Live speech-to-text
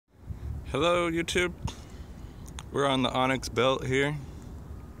Hello YouTube, we're on the onyx belt here,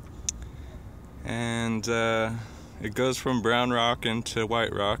 and it goes from brown rock into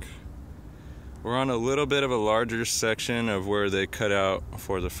white rock. We're on a little bit of a larger section of where they cut out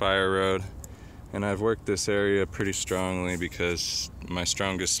for the fire road, and I've worked this area pretty strongly because my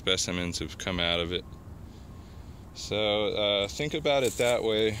strongest specimens have come out of it. So think about it that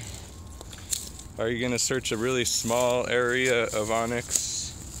way. Are you going to search a really small area of onyx,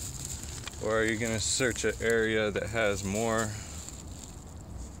 or are you going to search an area that has more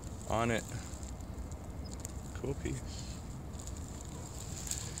on it? Cool piece.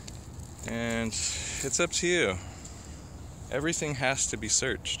 And it's up to you. Everything has to be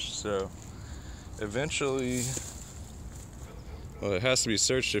searched. So eventually, well, it has to be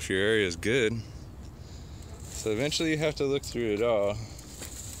searched if your area is good. So eventually you have to look through it all.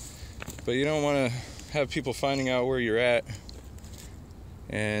 But you don't want to have people finding out where you're at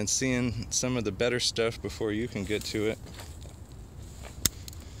and seeing some of the better stuff before you can get to it.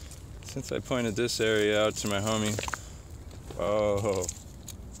 Since I pointed this area out to my homie, oh,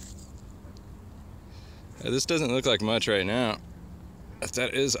 this doesn't look like much right now.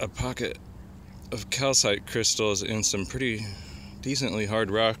 That is a pocket of calcite crystals in some pretty decently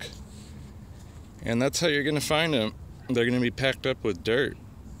hard rock. And that's how you're going to find them. They're going to be packed up with dirt.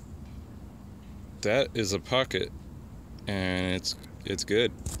 That is a pocket, and it's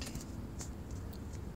good.